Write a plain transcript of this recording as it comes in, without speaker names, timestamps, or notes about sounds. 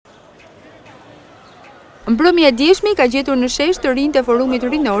Mbrëmja e dieshme ka gjetur në shesh të rinjtë e forumit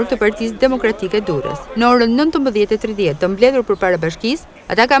rinor të Partisë Demokratike Durrës. Në orën 19:30 të mbledhur përpara Bashkisë,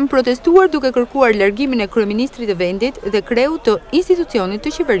 ata kanë protestuar duke kërkuar largimin e kryeministrit të vendit dhe kreut të institucionit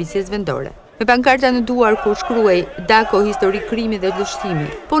të qeverisjes vendore. Me pankarta në duar ku shkruaj "Dako historik krimi dhe vlefshimi",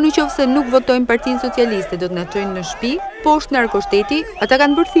 po nëse nuk votojnë Partinë Socialiste do të na çojnë në shtëpi, poshtë narkoshteti, ata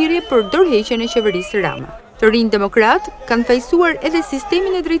kanë bërë thirrje për dorëheqjen e qeverisë Rama. Të rinjtë demokratë kanë fajsuar edhe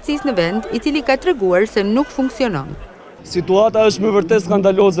sistemin e drejtësisë në vend, i cili ka treguar se nuk funksionon. Situata është më vërtet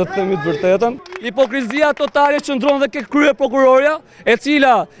skandaloze, të themi të vërtetën. Hipokrizia totale që ndron dhe ke krye prokuroria, e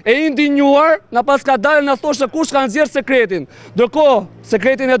cila e indinjuar na pas ka dalë na thoshte kush ka nxjerr sekretin. Ndërkohë,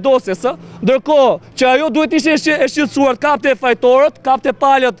 sekretin e dosjes, ndërkohë që ajo duhet ishte e shqetësuar, kapte fajtorët, kapte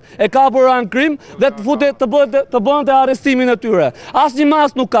palët e kapur anë krim dhe të bënte arrestimin e tyre. Asnjë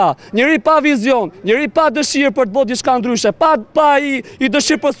mas nuk ka. Njëri pa vizion, njëri pa dëshirë për të bërë diçka ndryshe, pa i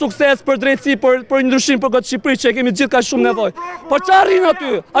dëshirë për sukses, për drejtësi, për një ndryshim për këtë Shqipëri që e kemi gjithë ka shumë nevojë. Por çfarë rrin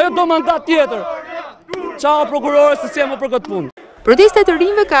aty? Ajo do mandat tjetër. Çao prokurore se s'jemi për këtë punë. Protesta të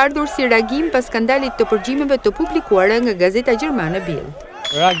rinjve ka ardhur si reagim pas skandalit të përgjimeve të publikuara nga gazeta gjermane Bild.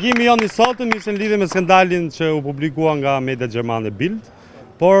 Reagimi jonë i sotëm ishte në lidhje me skandalin që u publikua nga media gjermane Bild,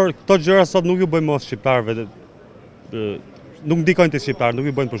 por këto gjëra sot nuk ju bëjnë mos shqiptarëve, nuk ndikojnë të shqiptarë, nuk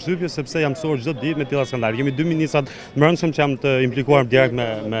ju bëjnë përshtypje sepse jam mësuar çdo ditë me tilla skandale. Kemi 2 ministrat të mbrëmshëm që janë të implikuar direkt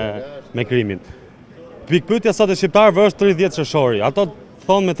me krimin. Pikpyetja sot e shqiptarëve është 30 qershori. Ato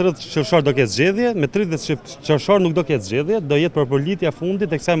thonë me 30 qershor do ketë zgjedhje, me 30 qershor nuk do ketë zgjedhje, do jetë përpolitja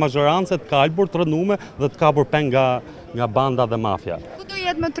fundit e kësaj mazhorance të kalbur, të rënume dhe të kapur peng nga banda dhe mafia. Ku do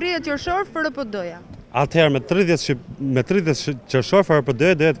jetë me 30 qershor FRPD-ja? Atëherë me 30 qershor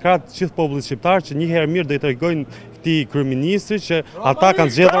FRPD-ja do jetë krahas gjithë popullit shqiptar që një herë mirë do i tregojnë këtij kryeministri që ata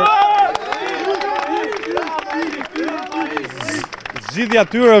kanë zgjedhur. Zgjidhja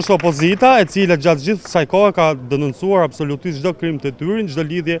tyre është opozita, e cila gjatë gjithë kësaj kohe ka denoncuar absolutisht çdo krim të tyre, çdo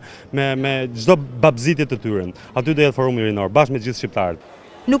lidhje me çdo babëzitje të tyre. Aty do jetë forumi rinor bashkë me gjithë shqiptarët.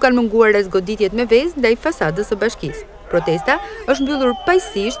 Nuk kanë munguar as goditjet me vezë ndaj fasadës së Bashkisë. Protesta është mbyllur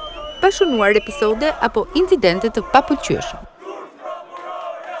paqësisht pa shënuar episode apo incidente të papëlqyeshëm.